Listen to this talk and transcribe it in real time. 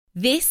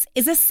This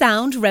is a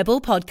Sound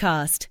Rebel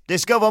podcast.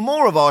 Discover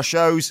more of our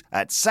shows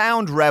at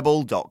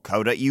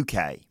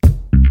soundrebel.co.uk.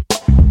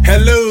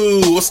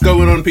 Hello, what's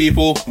going on,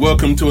 people?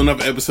 Welcome to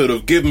another episode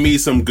of Give Me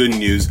Some Good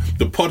News,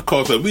 the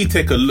podcast where we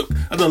take a look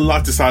at the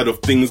lighter side of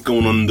things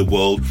going on in the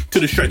world to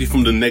distract you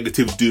from the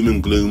negative doom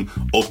and gloom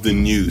of the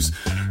news.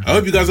 I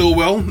hope you guys are all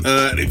well.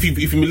 If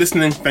you've been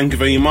listening, thank you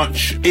very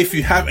much. If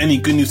you have any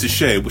good news to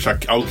share, which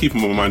I'll keep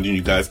on reminding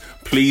you guys,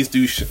 please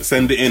do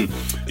send it in.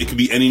 It could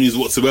be any news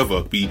whatsoever.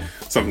 It could be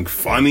something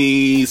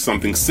funny,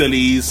 something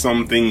silly,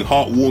 something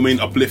heartwarming,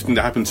 uplifting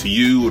that happened to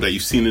you or that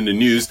you've seen in the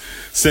news.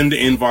 Send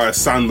it in via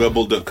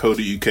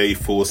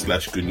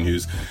soundrebel.co.uk/good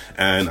news,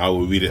 and I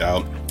will read it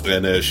out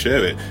and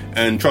share it.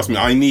 And trust me,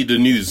 I need the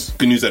news,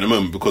 good news at the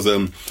moment, because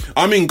I'm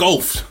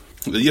engulfed.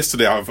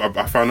 Yesterday, I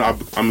found out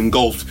I'm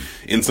engulfed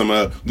in some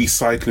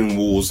recycling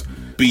wars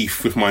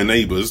beef with my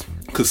neighbours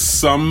because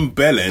some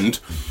bellend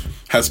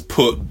has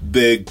put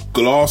their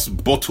glass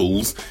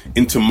bottles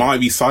into my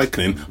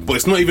recycling, but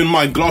it's not even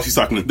my glass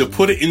recycling. They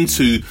put it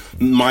into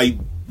my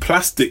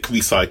plastic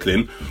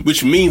recycling,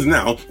 which means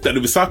now that the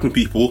recycling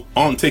people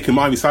aren't taking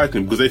my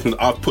recycling because they think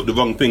I've put the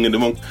wrong thing in the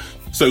wrong.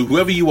 So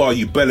whoever you are,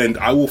 you bellend,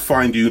 I will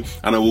find you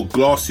and I will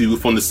glass you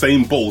from the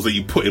same bowls that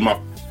you put in my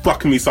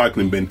fucking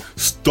recycling bin.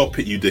 Stop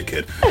it, you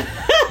dickhead.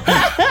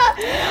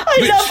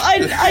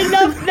 I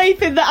love,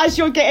 Nathan, that as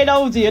you're getting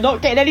older, you're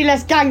not getting any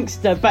less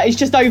gangster, but it's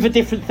just over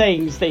different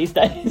things these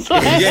days.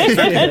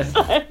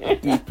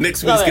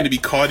 Next week's going to be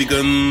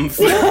cardigans.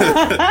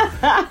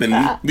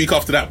 Then week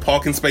after that,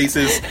 parking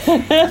spaces.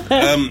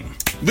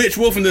 Rich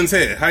Wolfenden's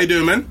here. How you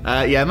doing, man?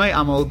 Yeah, mate,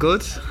 I'm all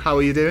good. How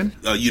are you doing?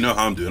 You know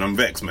how I'm doing. I'm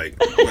vexed, mate.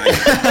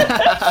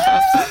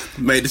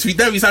 Mate,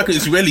 that recycling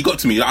has really got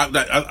to me.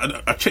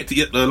 I checked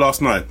it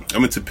last night. I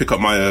went to pick up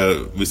my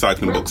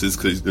recycling boxes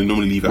because they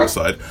normally leave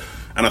outside,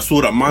 and I saw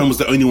that mine was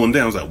the only one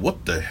there. I was like,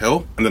 what the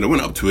hell? And then I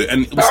went up to it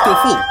and it was still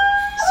full.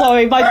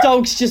 Sorry, my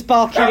dog's just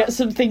barking at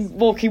something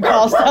walking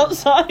past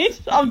outside.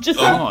 I'm just...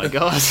 Oh my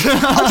God.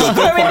 I'll just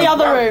put her in the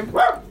other room.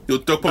 Your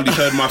dog probably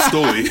heard my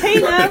story.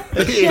 Peter,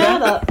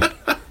 shut up.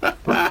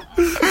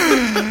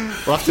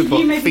 We'll have to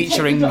put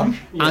featuring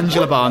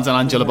Angela Barnes and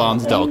Angela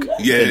Barnes' dog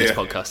in this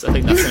podcast. I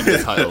think that's going to be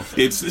the title.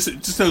 It's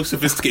just no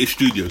sophisticated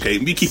studio, okay?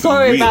 We keep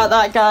Sorry it real. about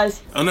that,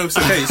 guys. Oh no, it's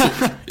okay.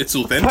 It's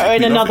authentic. Put her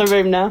in another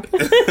room now.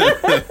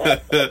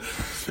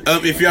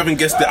 If you haven't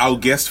guessed it, our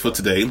guest for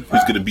today,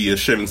 who's going to be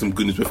sharing some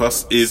good news with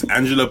us, is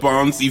Angela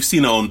Barnes. You've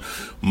seen her on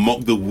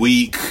Mock the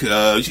Week.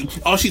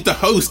 She's the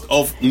host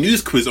of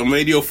News Quiz on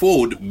Radio 4,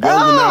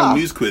 world-renowned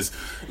News Quiz.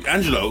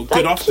 Angela,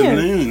 good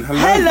afternoon. Hello.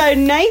 Hello,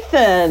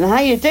 Nathan. How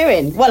you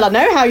doing? Well, I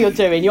know how you're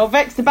doing. You're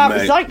vexed about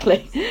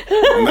recycling.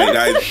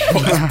 Mate,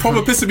 it's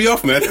probably pissing me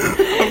off, man. You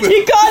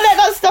gotta let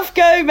that stuff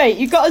go, mate.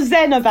 You got to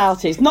zen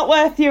about it. It's not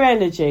worth your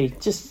energy.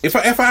 Just if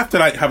I have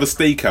to have a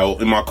stakeout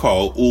in my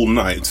car all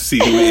night to see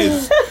who it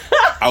is,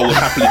 I will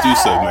happily do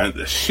so, man.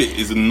 The shit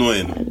is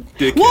annoying.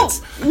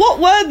 Dickheads. What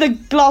were the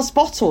glass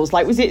bottles?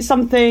 Like, was it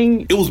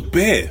something... It was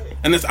beer.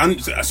 And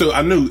so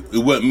I knew it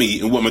weren't me,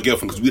 it weren't my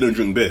girlfriend, because we don't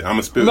drink beer. I'm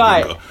a spirit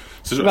drinker.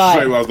 So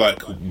straight away I was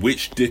like,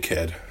 which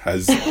dickhead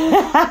has...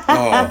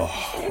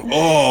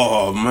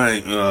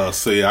 man.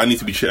 So yeah, I need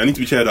to be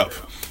cheered up.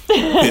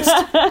 Pissed.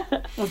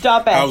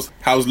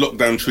 How's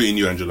lockdown treating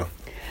you, Angela?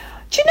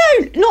 Do you know,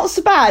 not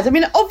so bad. I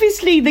mean,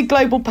 obviously the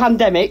global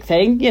pandemic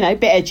thing, you know, a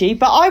bit edgy,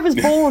 but I was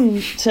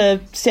born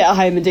to sit at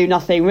home and do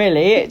nothing,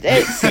 really.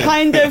 It's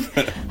kind of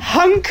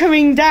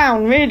hunkering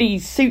down really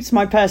suits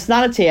my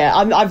personality.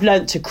 I've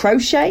learnt to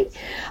crochet.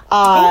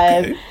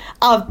 I've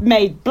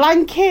made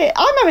blanket.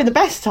 I'm having the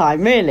best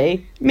time,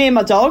 really. Me and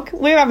my dog,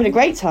 we're having a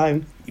great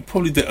time. You're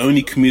probably the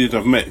only comedian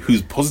I've met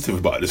who's positive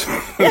about this.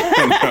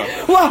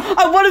 Well,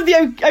 I'm one of the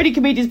only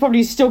comedians probably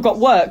who's still got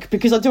work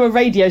because I do a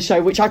radio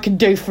show which I can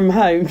do from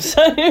home.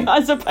 So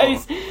I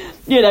suppose,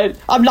 you know,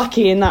 I'm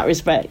lucky in that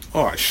respect.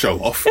 All right, show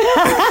off.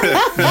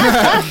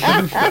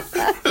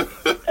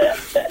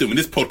 Doing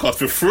this podcast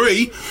for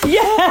free.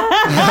 Yeah.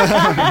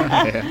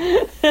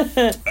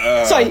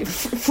 Sorry,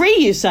 free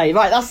you say?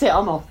 Right, that's it,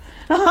 I'm off.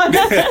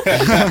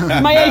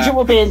 My agent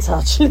will be in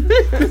touch.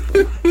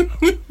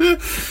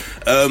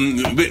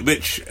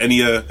 Rich,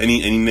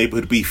 any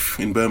neighbourhood beef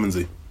in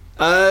Bermondsey?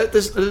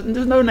 There's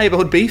no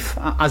neighbourhood beef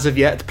as of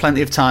yet.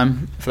 Plenty of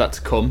time for that to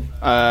come.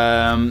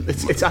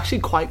 It's actually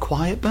quite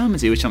quiet,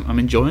 Bermondsey, which I'm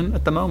enjoying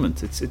at the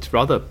moment. It's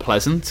rather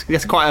pleasant. It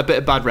gets quite a bit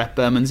of bad rep,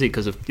 Bermondsey,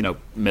 because of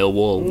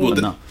Millwall.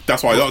 Well,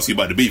 that's why I asked you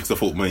about the beef, because I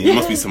thought, man, there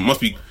must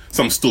be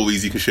some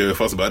stories you can share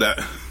with us about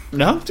that.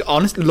 No,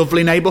 honestly,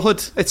 lovely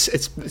neighbourhood.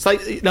 It's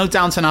like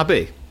Downton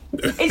Abbey.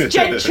 It's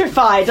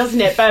gentrified,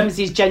 doesn't it?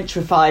 Bermondsy's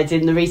gentrified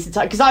in the recent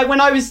time. Because when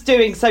I was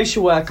doing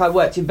social work, I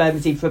worked in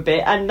Bermondsey for a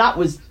bit, and that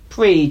was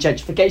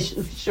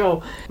pre-gentrification for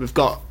sure. We've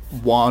got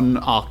one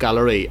art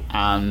gallery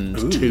and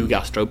 2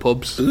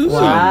 gastropubs.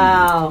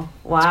 Wow.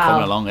 It's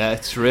coming along, yeah.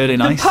 It's really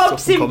nice. The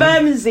pubs in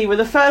Bermondsey were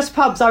the first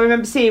pubs I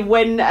remember seeing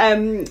when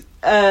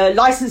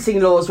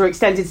licensing laws were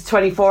extended to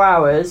 24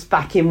 hours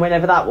back in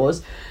whenever that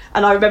was.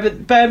 And I remember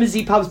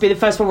Bermondsey pubs being the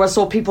first one where I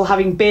saw people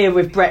having beer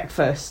with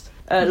breakfast.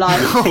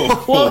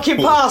 Like walking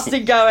past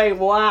and going,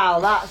 wow,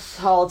 that's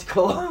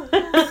hardcore.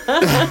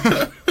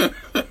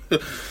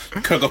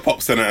 Cocoa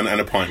Pops and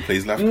a pint,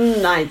 please, love.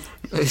 Nice.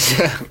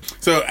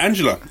 So,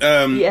 Angela,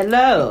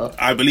 Hello.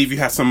 I believe you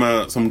have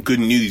some good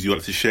news you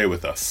wanted to share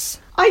with us.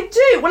 I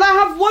do. Well, I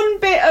have one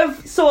bit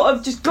of sort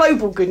of just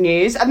global good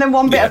news and then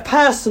one bit of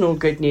personal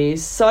good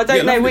news. So I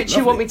don't know which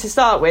you want me to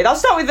start with. I'll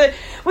start with the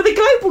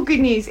global good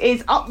news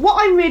is what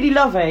I'm really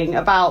loving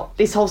about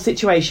this whole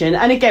situation.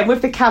 And again,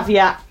 with the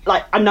caveat,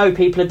 like, I know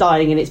people are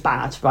dying and it's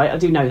bad, right? I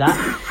do know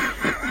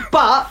that.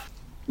 But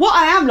what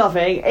I am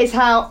loving is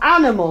how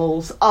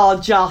animals are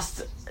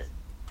just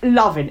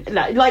loving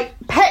it. Like,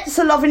 pets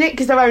are loving it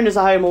because their owners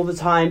are home all the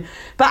time,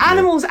 but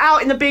animals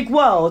out in the big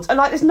world are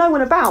like, there's no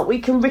one about, we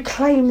can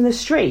reclaim the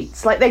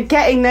streets, like they're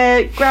getting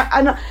their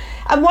and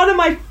one of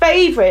my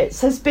favourites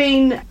has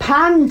been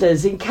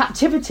pandas in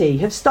captivity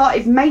have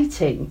started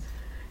mating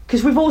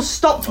because we've all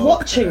stopped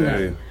watching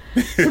them.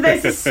 So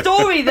there's a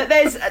story that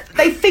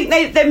they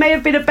think there may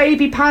have been a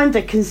baby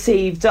panda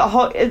conceived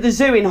at the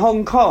zoo in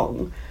Hong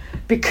Kong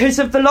because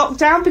of the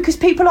lockdown, because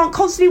people aren't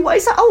constantly...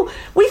 It's like, oh,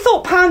 we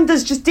thought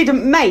pandas just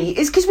didn't mate.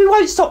 It's because we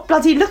won't stop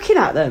bloody looking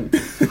at them.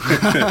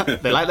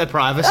 They like their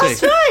privacy.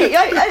 That's right.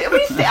 I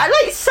mean,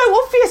 it's so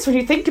obvious when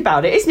you think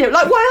about it, isn't it?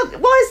 Like,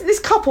 why isn't this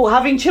couple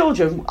having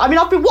children? I mean,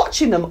 I've been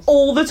watching them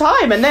all the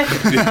time and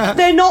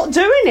they're not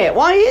doing it.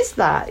 Why is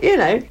that, you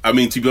know? I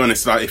mean, to be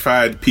honest, like, if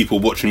I had people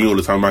watching me all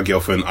the time, my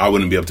girlfriend, I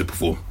wouldn't be able to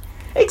perform.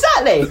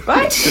 Exactly,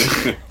 right?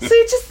 So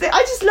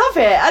I just love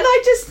it. And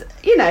I just,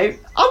 you know,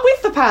 I'm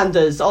with the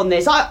pandas on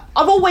this. I've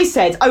always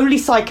said only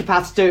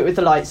psychopaths do it with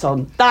the lights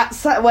on.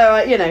 That's where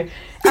I, you know,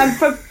 and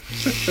for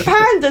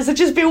pandas have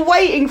just been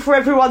waiting for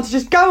everyone to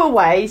just go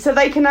away so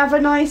they can have a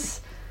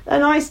nice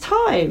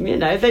time, you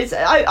know.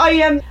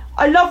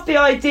 I love the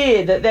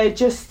idea that they're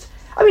just,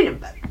 I mean,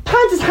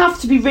 pandas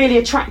have to be really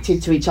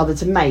attracted to each other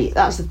to mate.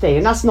 That's the thing,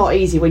 and that's not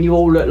easy when you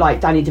all look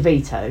like Danny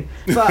DeVito.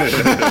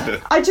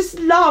 But I just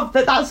love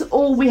that that's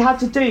all we had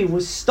to do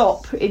was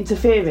stop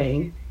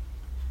interfering.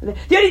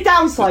 The only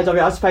downside of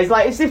it, I suppose,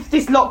 like, is if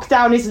this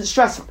lockdown isn't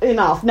stressful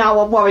enough, now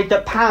I'm worried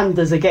that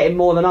pandas are getting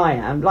more than I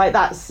am. Like,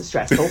 that's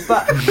stressful.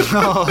 But,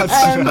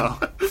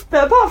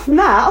 but apart from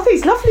that, I think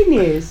it's lovely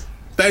news.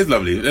 That is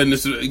lovely, and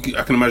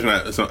I can imagine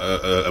that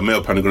a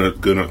male panda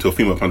going up to a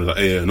female panda like,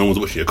 hey, no one's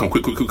watching you. Come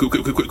quick! Yeah,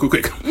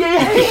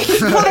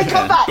 before they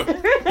come back.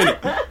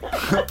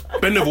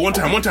 Bend over one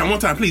time,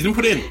 please. Let me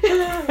put it in.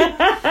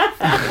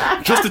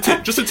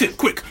 Just a tip,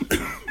 quick.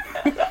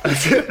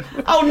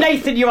 Oh,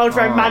 Nathan, you old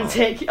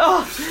romantic!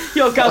 Oh,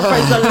 your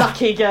girlfriend's a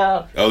lucky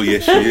girl. Oh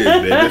yes, she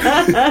is.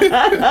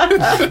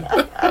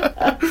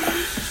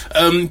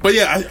 But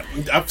yeah,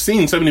 I've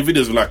seen so many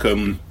videos of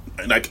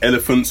like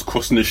elephants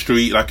crossing the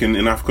street, like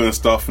in Africa and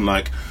stuff, and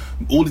like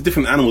all the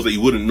different animals that you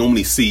wouldn't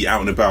normally see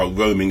out and about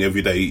roaming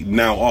every day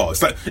now are.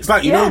 It's like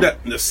you know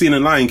that scene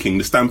in Lion King,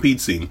 the stampede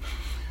scene.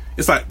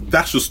 It's like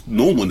that's just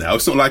normal now.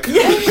 It's not like.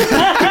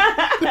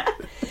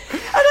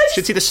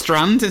 Should see the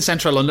Strand in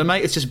central London,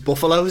 mate. It's just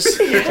buffaloes just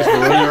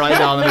running right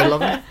down the middle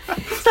of it.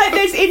 It's like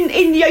there's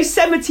in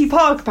Yosemite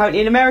Park,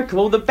 apparently in America,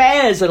 all the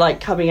bears are like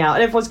coming out,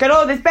 and everyone's going,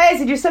 "Oh, there's bears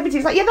in Yosemite."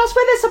 It's like, yeah, that's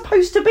where they're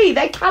supposed to be.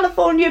 They're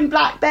Californian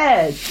black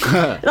bears.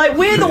 Like,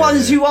 we're the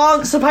ones who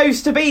aren't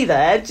supposed to be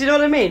there. Do you know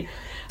what I mean?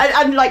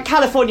 And like,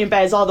 Californian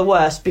bears are the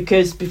worst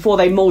because before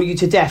they maul you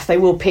to death, they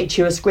will pitch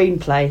you a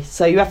screenplay.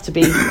 So you have to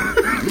be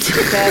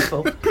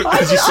careful. I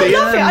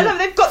love it.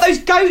 They've got those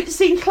goats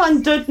in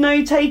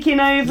Llandudno taking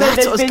over.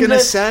 That's what I was going to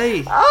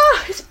say.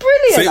 Ah, it's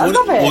brilliant. I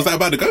love it. What was that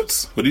about the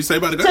goats? What did you say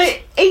about the goats? So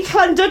in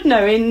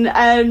Llandudno in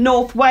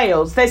North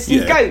Wales, there's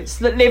some goats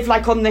that live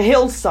like on the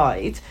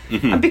hillside,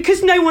 and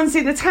because no one's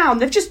in the town,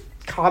 they've just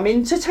come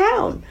into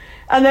town.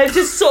 And they're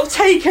just sort of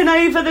taken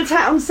over the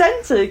town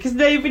centre because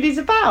nobody's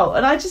about.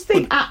 And I just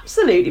think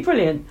absolutely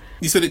brilliant.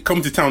 You said it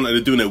comes to town like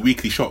they're doing a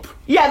weekly shop.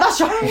 Yeah,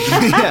 that's right.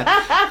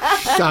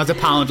 Down to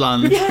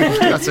Poundland. Yeah.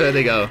 That's where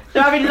they go.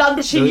 They're having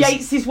lunch in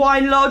Yates's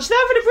Wine Lodge. They're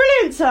having a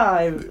brilliant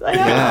time.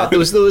 Yeah. There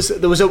was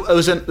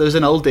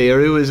an old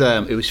dear who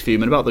was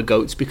fuming about the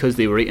goats because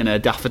they were eating her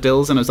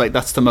daffodils, and I was like,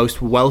 that's the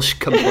most Welsh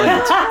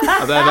complaint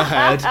I've ever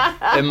heard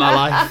in my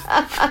life.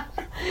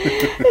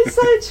 It's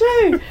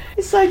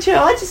so true.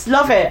 I just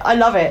love it. I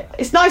love it.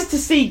 It's nice to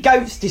see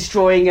goats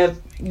destroying a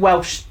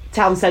Welsh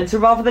town centre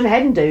rather than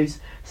hen do's.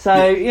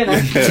 So, you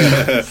know.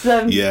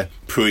 Yeah,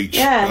 preach.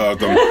 Yeah.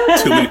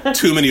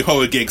 Too many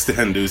horror gigs to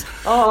hen do's.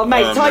 Oh,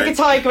 mate,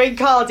 Tiger in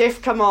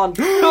Cardiff, come on.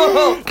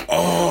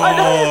 I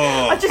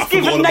know. I just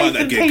given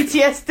Nathan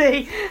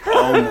PTSD.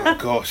 Oh my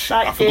gosh.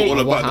 I forgot all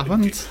about what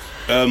happened.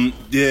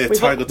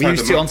 Tiger. We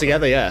used to on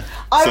together, yeah.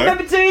 I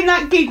remember doing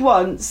that gig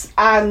once,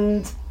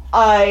 and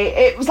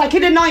it was like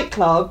in a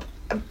nightclub,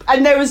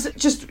 and there was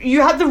just,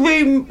 you had the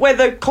room where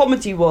the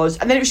comedy was,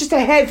 and then it was just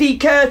a heavy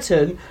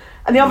curtain,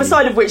 and the other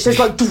side of which there's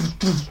like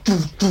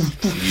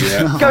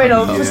going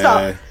on for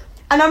stuff.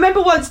 And I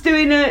remember once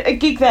doing a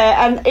gig there,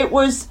 and it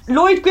was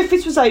Lloyd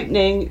Griffiths was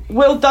opening,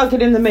 Will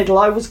Duggan in the middle,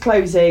 I was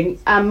closing,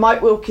 and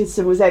Mike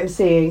Wilkinson was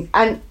emceeing.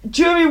 And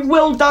during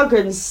Will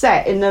Duggan's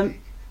set in the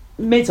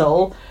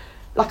middle,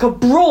 like a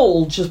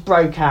brawl just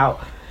broke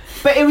out.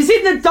 But it was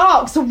in the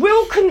dark, so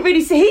Will couldn't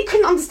really see. He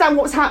couldn't understand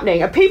what was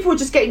happening, and people were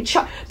just getting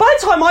chucked. By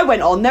the time I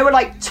went on, there were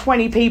like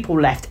 20 people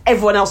left.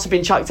 Everyone else had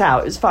been chucked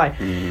out. It was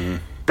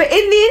fine. But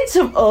in the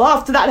interval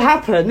after that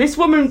happened, this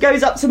woman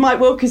goes up to Mike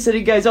Wilkinson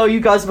and goes, "Oh, you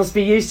guys must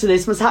be used to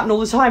this. Must happen all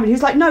the time." And he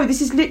was like, "No, this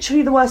is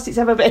literally the worst it's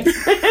ever been.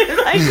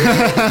 Like,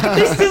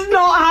 this does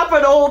not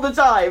happen all the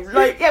time.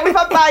 Like, yeah, we've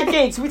had bad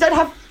gigs. We don't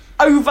have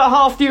over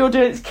half the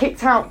audience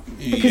kicked out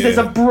because there's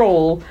a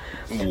brawl."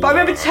 But I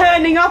remember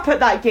turning up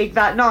at that gig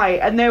that night,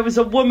 and there was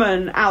a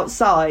woman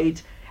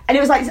outside, and it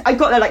was like, I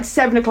got there like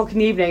 7 o'clock in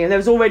the evening, and there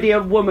was already a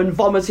woman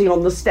vomiting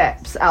on the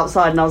steps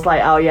outside, and I was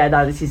like, oh yeah,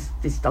 no, this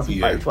doesn't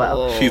bode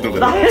well. She's not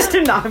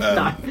gonna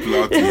No.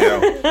 Bloody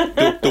hell.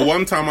 The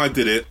one time I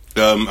did it,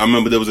 I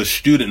remember there was a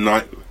student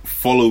night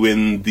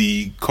following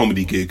the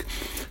comedy gig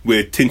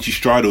where Tinchy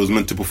Strider was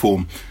meant to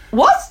perform.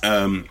 What?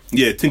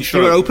 Yeah, Tinchy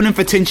Strider. You were opening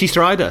for Tinchy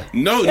Strider?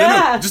 No,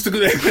 just a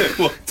good.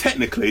 Well,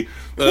 technically,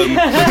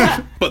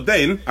 but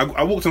then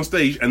I walked on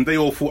stage and they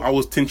all thought I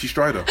was Tinchy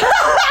Strider.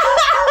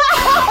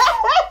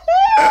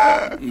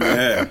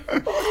 Yeah.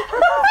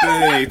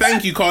 Hey,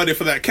 thank you, Cardiff,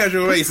 for that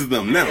casual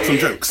racism. Now some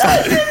jokes.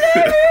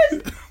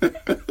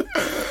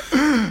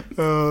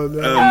 Oh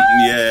no.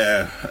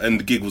 Yeah, and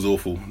the gig was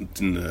awful.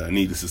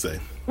 Needless to say.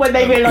 When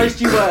they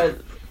realised you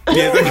weren't.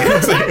 Yeah,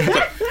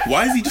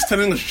 why is he just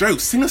telling us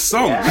jokes? Sing a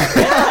song.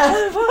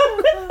 Yeah,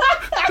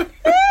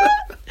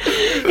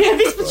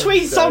 this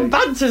between song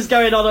banter's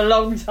going on a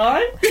long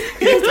time.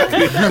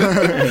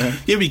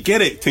 Yeah, we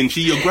get it,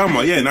 Tinchy, your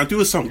grandma. Yeah, now do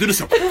the song.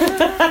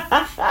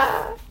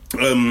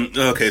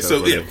 Okay,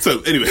 so yeah.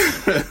 So anyway,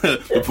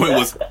 the point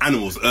was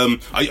animals.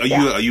 Are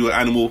you an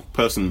animal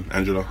person,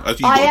 Angela?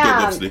 You got a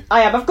dog, obviously.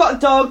 I am. I've got a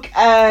dog.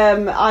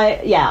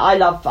 I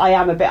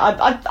am a bit.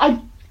 I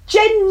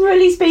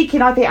generally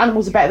speaking, I think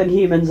animals are better than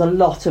humans a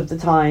lot of the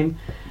time.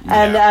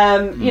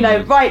 And you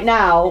know, right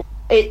now,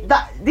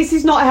 this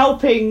is not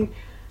helping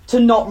to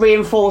not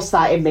reinforce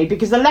that in me,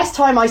 because the less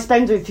time I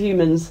spend with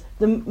humans,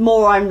 the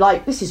more I'm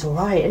like, this is all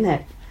right, isn't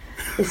it?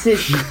 This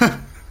is.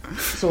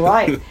 It's all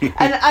right.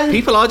 And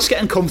people are just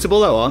getting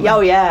comfortable, though, aren't they?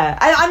 Oh yeah,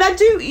 and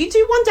you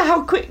do wonder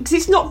how quick, because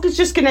it's not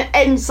just going to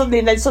end suddenly,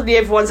 and then suddenly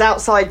everyone's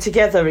outside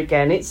together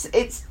again. This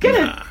is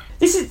gonna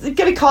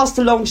cast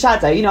a long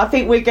shadow. You know, I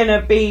think we're going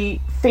to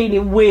be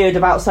feeling weird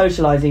about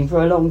socialising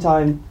for a long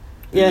time.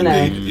 You know,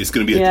 it's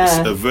going to be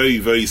a very,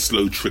 very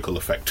slow trickle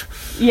effect.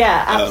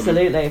 Yeah,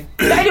 absolutely.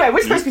 But anyway,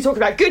 we're supposed to be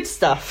talking about good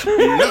stuff. No,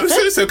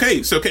 it's okay.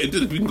 It's okay.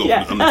 We can go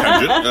on the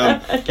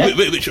tangent. Okay.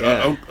 Rich,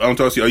 I want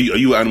to ask you: Are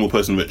you an animal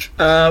person, Rich?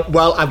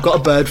 Well, I've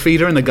got a bird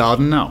feeder in the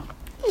garden now,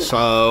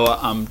 so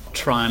I'm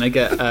trying to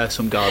get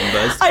some garden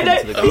birds. I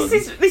know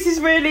this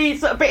is really,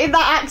 but in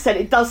that accent,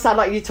 it does sound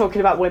like you're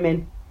talking about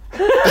women.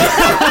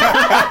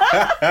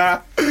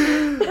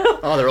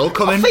 Oh, they're all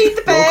coming. I'll feed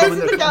the bears in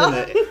the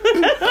garden.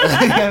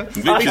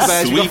 Feed the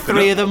bears. We've got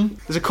 3 of them.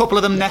 There's a couple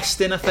of them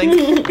nesting, I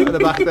think, at the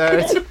back there.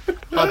 It's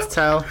hard to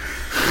tell. I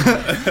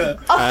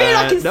feel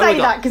I can say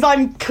that because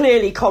I'm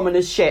clearly common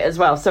as shit as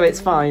well, so it's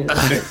fine.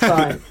 It's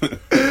fine.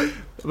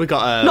 We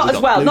got not we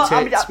as got well. blue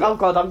tits. Oh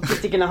god, I'm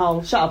just digging a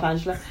hole. Shut up,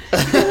 Angela.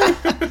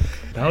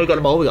 No, we got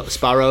them all. We got the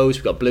sparrows.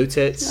 We got blue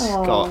tits.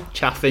 Got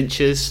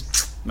chaffinches.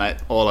 Mate,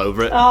 all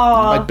over it.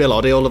 Like Bill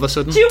Oddie all of a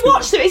sudden. Do you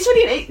watch them? It's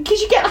really, because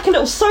you get like a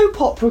little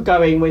soap opera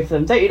going with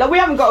them, don't you? Like, we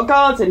haven't got a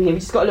garden here, we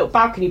just got a little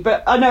balcony,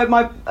 but I know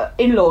my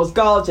in-laws'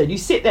 garden, you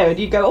sit there and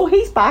you go, oh,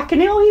 he's back,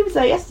 and he was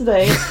there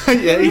yesterday.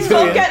 Yeah, he's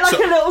got get like a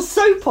little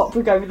soap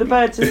opera going with the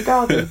birds in the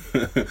garden.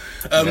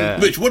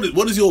 Rich,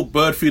 what does your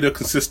bird feeder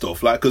consist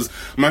of? Like, because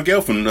my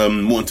girlfriend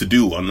wanted to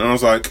do one, and I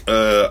was like,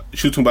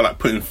 she was talking about like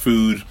putting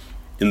food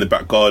in the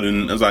back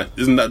garden. I was like,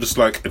 isn't that just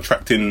like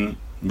attracting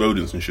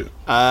rodents and shit?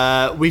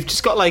 We've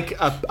just got like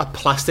a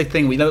plastic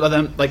thing. We know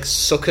them like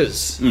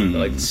suckers that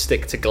like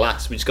stick to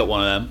glass. We just got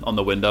one of them on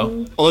the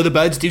window. Although the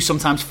birds do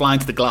sometimes fly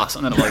into the glass,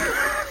 and then I'm like,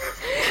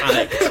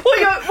 panic.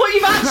 What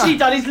you've actually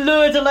done is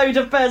lured a load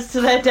of birds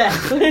to their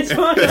death.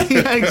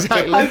 Yeah,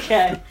 exactly.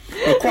 Okay.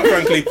 Well, quite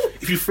frankly,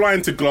 if you fly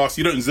into glass,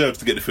 you don't deserve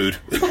to get the food.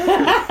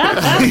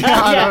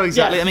 I know,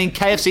 exactly. Yeah. I mean,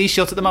 KFC's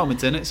shut at the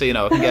moment, isn't it? So, you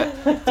know, I can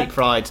get deep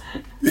fried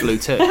blue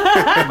tit.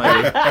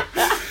 Maybe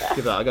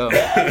give that a go.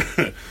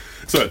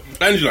 So,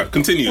 Angela,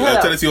 continue.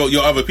 Tell us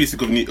your other piece of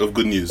good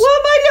news.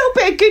 Well, my little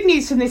bit of good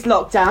news from this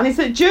lockdown is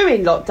that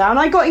during lockdown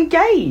I got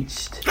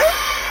engaged.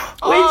 Wow.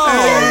 I'll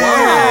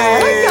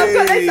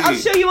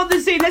show you on the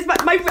Zoom.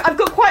 I've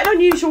got quite an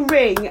unusual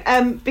ring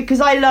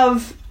because I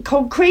love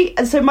concrete,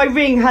 and so my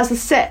ring has a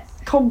set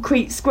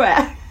concrete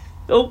square.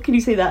 Oh, can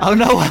you see that? Oh,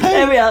 no way.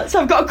 There we are. So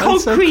I've got a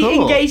concrete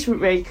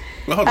engagement ring.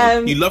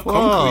 Well, you love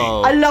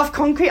concrete. I love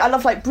concrete. I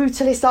love like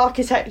brutalist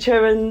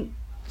architecture and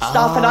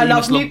stuff, and I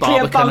love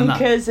nuclear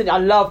bunkers, and I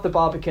love the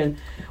Barbican.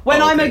 When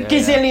I'm a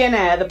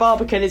gazillionaire, the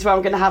Barbican is where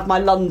I'm going to have my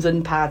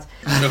London pad.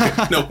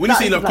 Okay. No, when you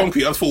say you love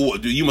concrete, I thought,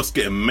 what, you must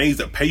get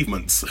amazed at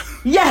pavements.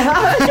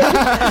 Yeah,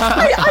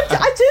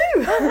 I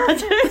do.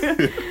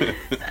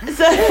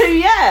 So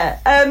yeah,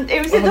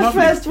 it was in the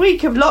first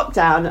week of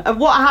lockdown, and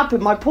what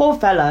happened? My poor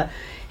fella,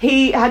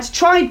 he had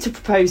tried to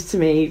propose to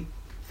me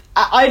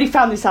I only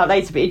found this out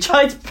later, but he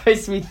tried to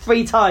propose to me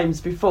 3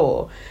 times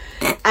before.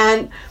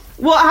 And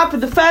what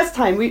happened the first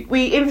time,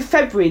 we in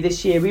February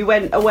this year, we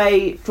went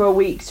away for a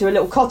week to a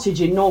little cottage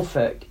in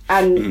Norfolk,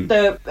 and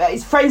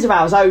his friends of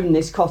ours own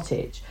this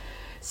cottage.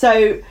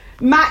 So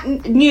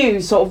Matt knew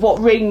sort of what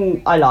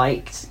ring I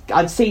liked.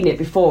 I'd seen it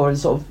before and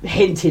sort of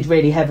hinted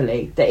really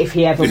heavily that if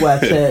he ever were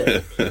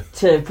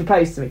to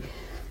propose to me.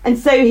 And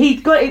so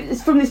he'd got it,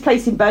 it's from this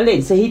place in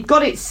Berlin, so he'd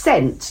got it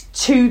sent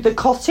to the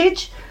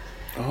cottage.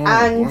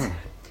 Wow.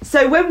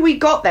 So when we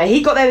got there,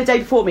 he got there the day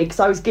before me because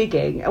I was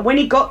gigging. And when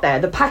he got there,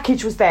 the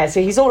package was there.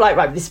 So he's all like,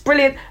 right, this is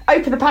brilliant.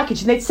 Open the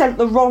package, and they'd sent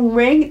the wrong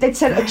ring. They'd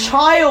sent a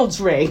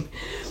child's ring.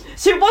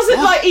 So it wasn't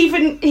like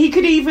he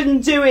could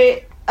even do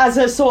it as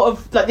a sort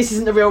of, like, this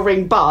isn't the real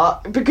ring,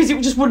 but because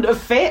it just wouldn't have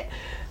fit.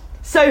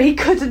 So he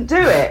couldn't do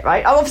it,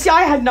 right? Obviously,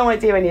 I had no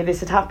idea any of this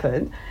had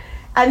happened.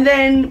 And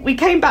then we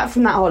came back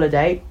from that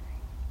holiday,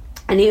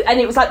 and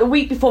it was like the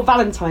week before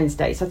Valentine's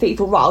Day. So I think he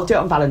thought, right, I'll do it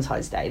on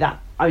Valentine's Day.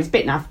 I was a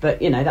bit naff, but,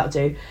 that'll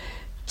do.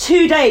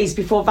 2 days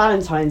before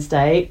Valentine's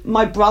Day,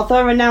 my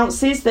brother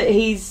announces that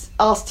he's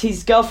asked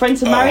his girlfriend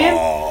to marry him.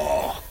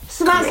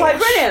 So Matt's like,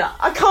 brilliant,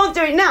 I can't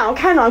do it now,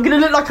 can I? I'm going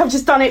to look like I've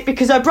just done it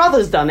because her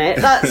brother's done it.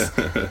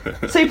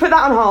 So he put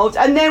that on hold.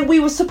 And then we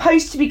were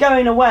supposed to be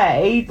going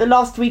away the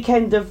last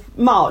weekend of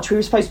March. We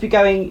were supposed to be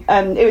going,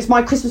 it was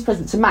my Christmas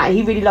present to Matt.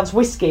 He really loves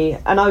whiskey.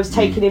 And I was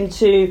taking him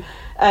to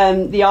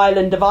the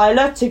island of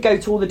Islay to go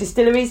to all the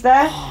distilleries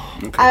there.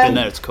 Been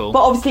there, it's cool.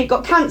 But obviously it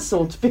got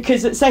cancelled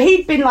because, so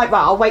he'd been like,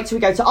 right, I'll wait till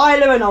we go to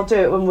Islay and I'll do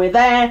it when we're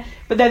there.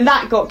 But then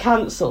that got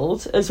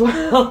cancelled as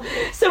well.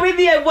 So in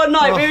the end, one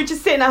night we were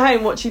just sitting at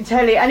home watching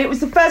telly, and it was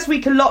the first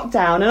week of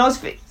lockdown, and I was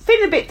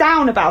feeling a bit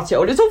down about it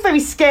all. It was all very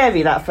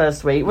scary that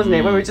first week, wasn't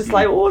it? When we were just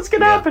like, what's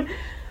going to happen?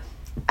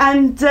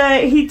 And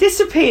he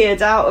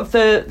disappeared out of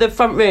the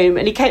front room,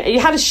 and he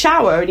had a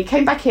shower and he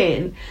came back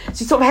in. So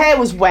his sort of hair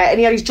was wet and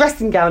he had his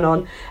dressing gown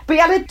on, but he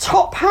had a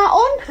top hat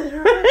on.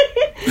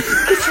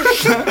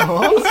 He's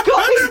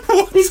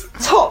got this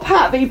top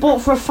hat that he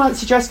bought for a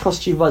fancy dress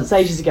costume once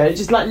ages ago. It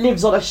just like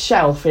lives on a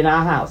shelf in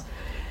our house.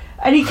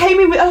 And he came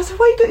in with, I was like,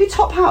 why you got your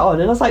top hat on?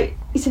 And I was like,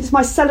 he said, it's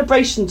my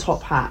celebration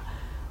top hat.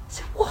 I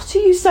said, what are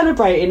you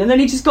celebrating? And then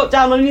he just got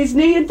down on his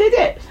knee and did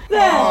it.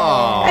 There.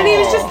 And he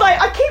was just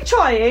like, I keep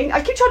trying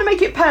to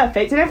make it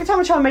perfect, and every time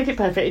I try and make it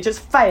perfect, it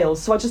just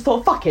fails. So I just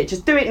thought, fuck it,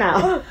 just do it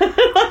now. And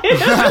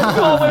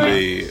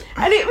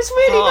it was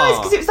really nice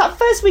because it was that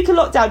first week of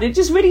lockdown. It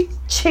just really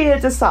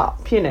cheered us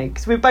up,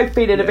 because we were both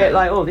feeling a bit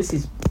like, oh, this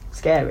is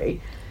scary.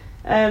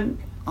 Did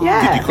you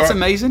cry? That's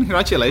amazing.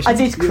 Congratulations. I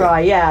did cry,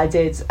 yeah, I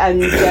did.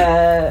 And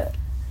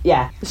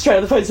straight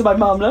on the phone to my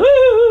mum, like,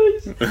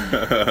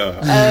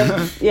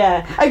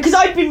 because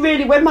I'd been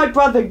really, when my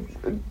brother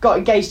got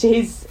engaged to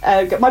his,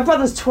 my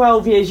brother's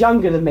 12 years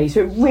younger than me,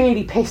 so it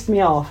really pissed me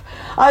off.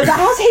 I was like,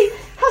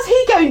 how's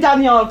he going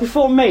down the aisle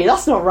before me?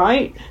 That's not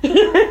right.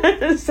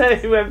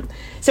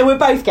 So we're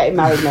both getting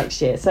married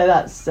next year, so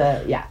that's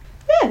there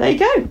you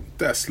go.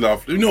 That's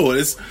lovely.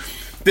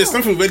 There's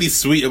something really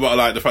sweet about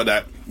like the fact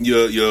that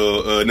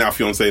your now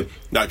fiance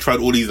like tried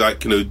all these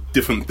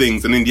different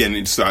things, and in the end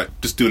it's like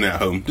just doing it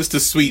at home, just a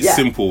sweet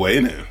simple way,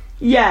 isn't it?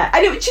 Yeah,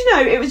 and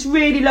it was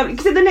really lovely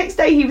because the next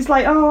day he was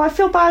like, oh, I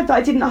feel bad that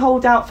I didn't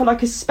hold out for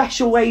like a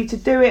special way to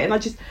do it, and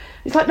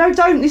it's like, no,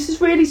 don't, this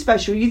is really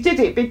special. You did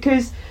it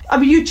because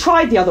you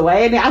tried the other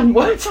way and it hadn't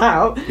worked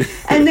out,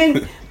 and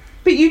then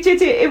but you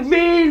did it. It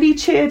really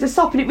cheered us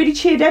up, and it really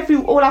cheered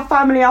all our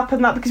family up,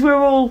 and that because we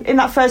were all in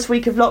that first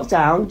week of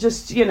lockdown.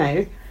 Just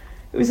it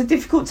was a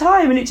difficult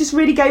time, and it just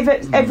really gave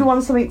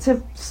everyone something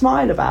to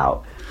smile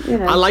about.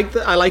 I like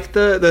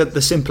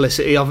the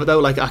simplicity of it though.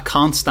 Like I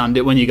can't stand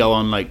it when you go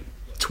on like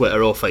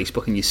Twitter or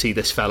Facebook and you see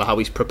this fella how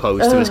he's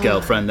proposed to his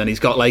girlfriend, and he's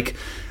got like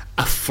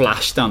a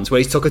flash dance where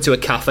he's took her to a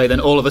cafe, then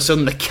all of a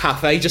sudden the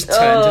cafe just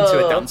turns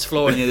into a dance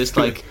floor, and you're just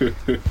like,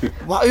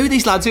 what, who are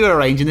these lads who are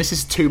arranging this?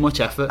 Is too much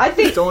effort. I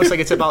think it's almost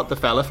like it's about the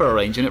fella for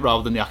arranging it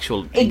rather than the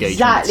actual engagement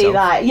exactly itself.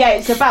 That. Yeah,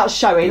 it's about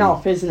showing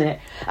off, isn't it?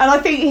 And I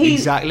think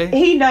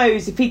he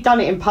knows if he'd done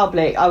it in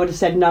public, I would have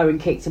said no and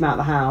kicked him out of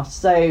the house.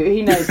 So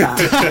he knows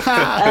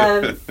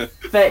that.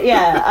 But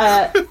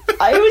yeah,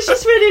 it was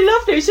just really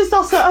lovely. It was just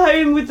us at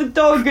home with the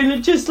dog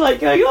and just like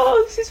going,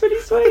 oh, this is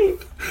really sweet.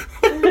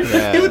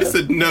 He would have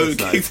said no and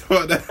kicked him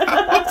out of the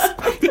house.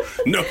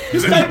 No,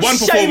 there's only one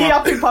show performer. Me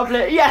up in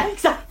public. Yeah,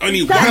 exactly.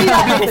 Only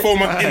one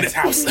performer in this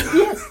house.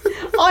 Yes.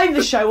 I'm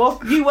the show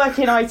off. You work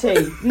in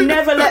IT.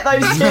 Never let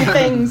those two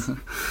things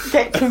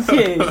get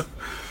confused.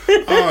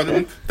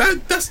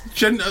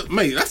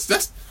 Mate,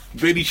 that's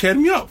really cheered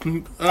me up.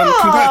 Congrats,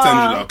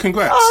 Angela.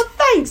 Congrats. Oh,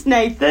 thanks,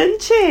 Nathan.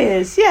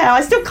 Cheers. Yeah,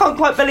 I still can't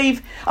quite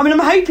believe. I'm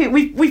hoping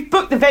we've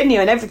booked the venue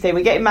and everything.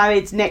 We're getting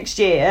married next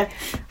year.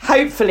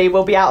 Hopefully,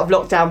 we'll be out of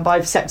lockdown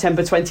by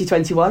September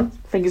 2021.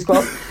 Fingers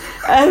crossed.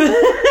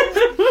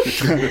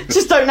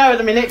 Just don't know at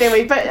the minute, do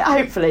we? But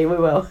hopefully, we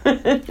will.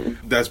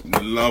 That's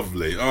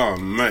lovely. Oh,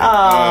 man.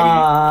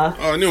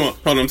 You you know what?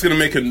 Hold on. I'm just going to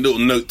make a little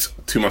note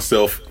to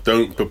myself.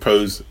 Don't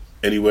propose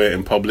anywhere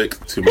in public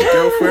to my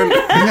girlfriend.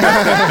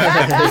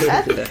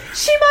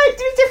 She might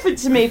do different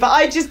to me, but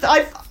I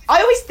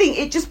always think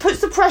it just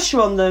puts the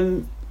pressure on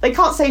them. They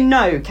can't say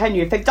no, can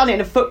you? If they've done it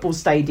in a football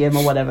stadium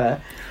or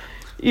whatever,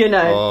 you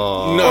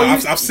know. No,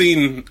 I've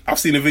seen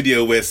a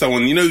video where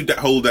someone, you know,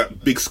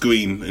 that big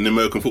screen in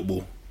American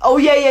football. Oh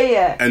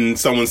yeah. And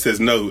someone says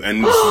no,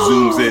 and just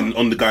zooms in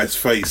on the guy's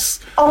face.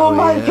 Oh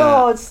my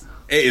God.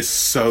 It is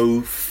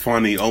so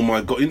funny. Oh my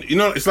God. You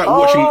know, it's like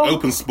watching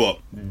Open Spot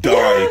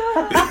die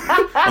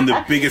on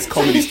the biggest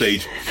comedy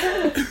stage.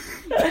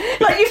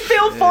 Like, you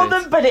feel for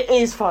them, but it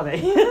is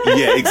funny.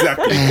 Yeah,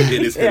 exactly.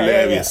 It is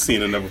hilarious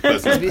seeing another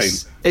person's pain.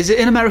 Is it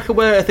in America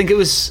where I think it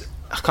was,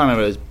 I can't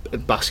remember, it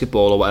was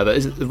basketball or whatever.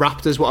 Is it the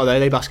Raptors? What are they? Are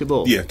they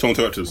basketball? Yeah,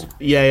 Toronto Raptors.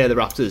 Yeah, the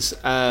Raptors.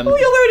 Oh,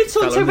 you're wearing a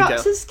Toronto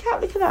Raptors cap.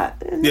 Look at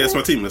that. Yeah, that's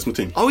my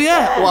team. Oh,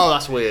 yeah. Well,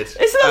 that's weird.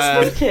 Isn't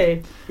that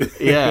spooky?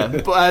 Yeah,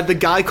 but the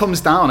guy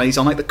comes down and he's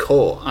on like the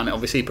court, and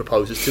obviously he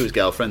proposes to his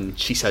girlfriend.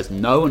 She says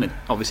no, and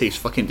obviously he's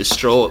fucking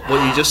distraught.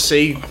 But you just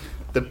see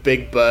the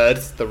big bird,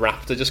 the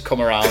raptor, just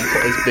come around,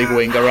 put his big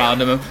wing around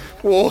him, and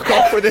walk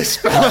off with this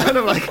fella. And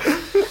I'm like,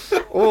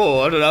 oh,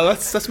 I don't know.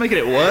 That's making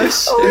it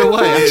worse in a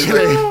way,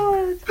 actually.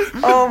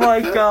 Oh my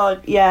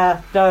God,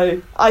 yeah,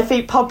 no. I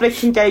think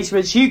public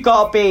engagements, you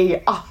gotta be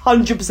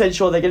 100%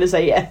 sure they're gonna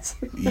say yes.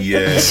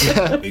 Yeah,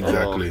 exactly.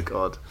 Oh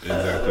God,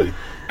 exactly.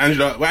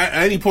 Angela,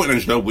 at any point,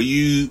 Angela, were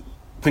you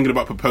thinking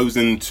about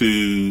proposing to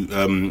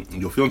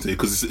your fiance?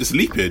 Because it's a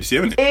leap year, do you see,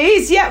 isn't it? It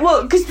is, yeah.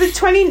 Well, because that's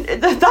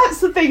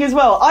the thing as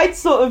well. I'd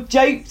sort of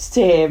joked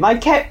to him. I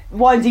kept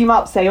winding him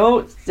up, saying, oh,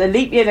 it's a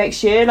leap year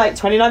next year, like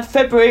 29th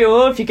February,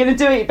 or if you're going to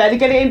do it, you better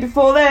get it in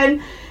before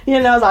then. You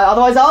know, I was like,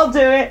 otherwise I'll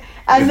do it.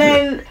 And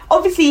then,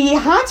 obviously, he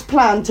had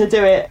planned to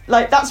do it.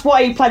 Like, that's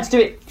why he planned to do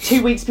it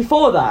 2 weeks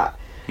before that.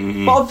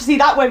 Mm-hmm. But obviously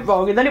that went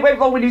wrong, and then it went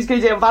wrong when he was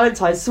going to do it on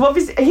Valentine's. So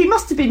obviously he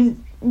must have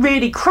been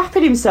really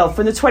crapping himself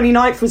when the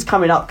 29th was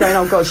coming up, going,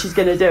 oh God, she's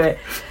going to do it.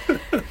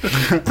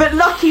 But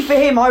lucky for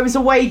him, I was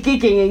away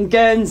gigging in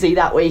Guernsey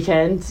that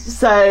weekend,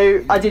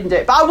 so I didn't do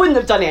it. But I wouldn't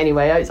have done it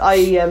anyway.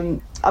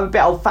 I'm a bit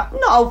not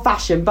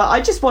old-fashioned, but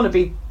I just want to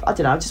be, I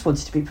don't know, I just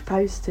wanted to be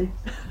proposed to.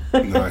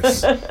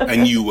 Nice.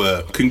 And you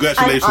were.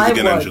 Congratulations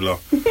again, Angela.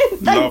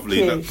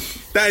 Lovely. You.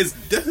 That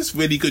is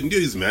really good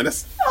news, man.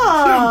 That's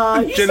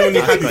you genuinely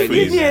said happy for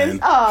you,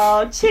 man.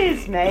 Oh,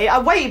 cheers, mate. I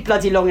waited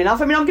bloody long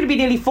enough. I mean, I'm going to be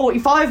nearly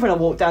 45 when I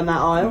walk down that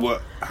aisle.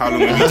 How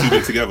long have you two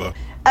been together?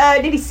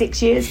 Nearly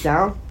 6 years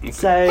now. Okay.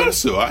 So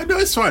that's all right. No,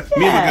 it's fine. Yeah.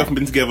 Me and my girlfriend have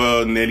been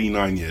together nearly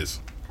 9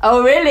 years.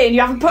 Oh, really? And you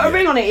haven't put a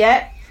ring on it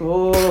yet?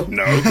 Oh.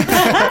 No.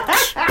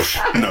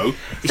 No.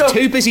 He's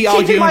too busy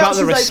arguing about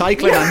the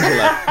recycling,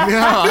 Angela.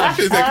 Yeah,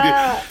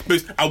 exactly.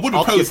 But I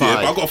wouldn't pose here,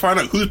 but I've got to find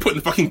out who's putting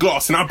the fucking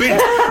glass in our bin.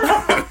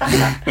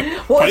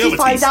 What if he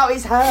finds out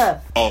it's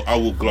her? Oh, I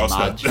will glass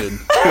her.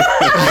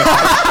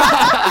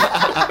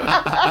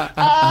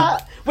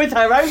 With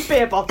her own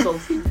beer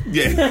bottles.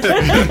 Yeah.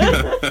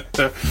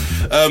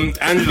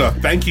 Angela,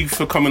 thank you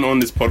for coming on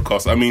this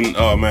podcast. I mean,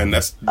 oh man,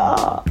 that's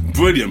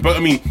brilliant. But I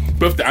mean,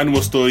 both the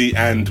animal story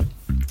and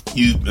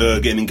you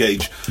getting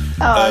engaged.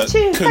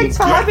 Cheers. Thanks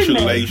for having me.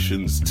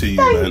 Congratulations to you,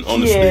 man.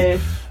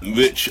 Honestly,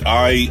 Rich,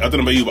 I don't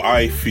know about you, but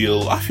I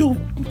feel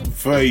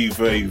very,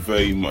 very,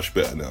 very much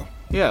better now.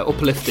 Yeah,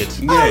 uplifted.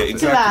 Yeah,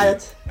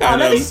 exactly.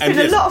 Glad. It's been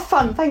a lot of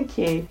fun. Thank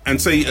you.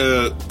 And say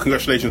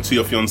congratulations to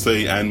your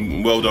fiance,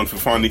 and well done for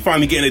finally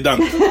getting it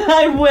done.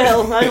 I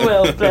will.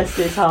 Bless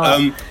his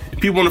heart. If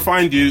people want to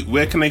find you,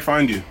 where can they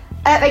find you?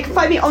 They can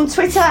find me on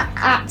Twitter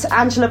at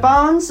Angela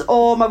Barnes,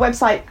 or my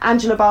website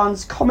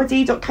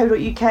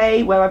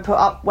angelabarnescomedy.co.uk, where I put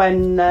up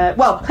when I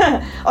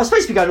was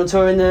supposed to be going on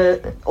tour in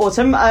the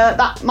autumn.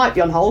 That might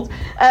be on hold,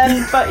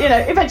 but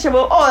eventually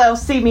they'll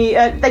see me.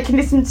 They can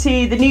listen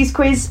to the news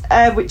quiz,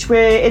 which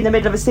we're in the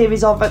middle of a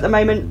series of at the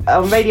moment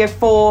on Radio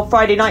 4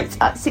 Friday nights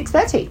at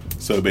 6:30.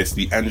 So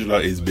basically, Angela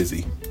is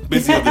busy.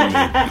 Busier than me.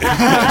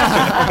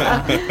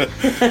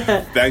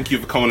 Thank you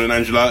for coming on,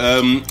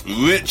 Angela.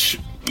 Rich,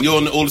 you're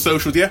on all the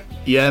socials, yeah?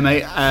 Yeah,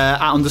 mate. At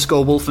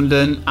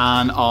 _Wolfenden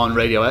and on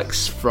Radio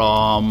X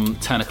from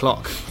 10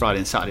 o'clock Friday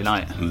and Saturday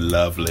night.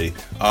 Lovely.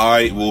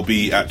 I will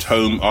be at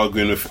home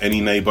arguing with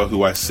any neighbour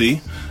who I see.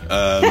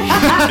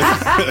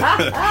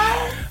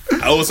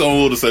 Also on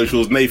all the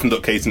socials,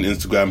 Nathan.Caton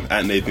Instagram,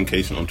 at Nathan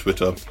Caton on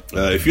Twitter.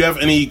 If you have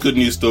any good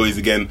news stories,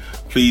 again,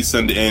 please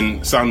send it in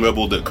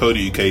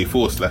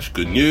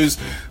soundrebel.co.uk/good news.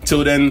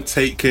 Till then,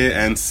 take care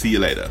and see you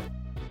later.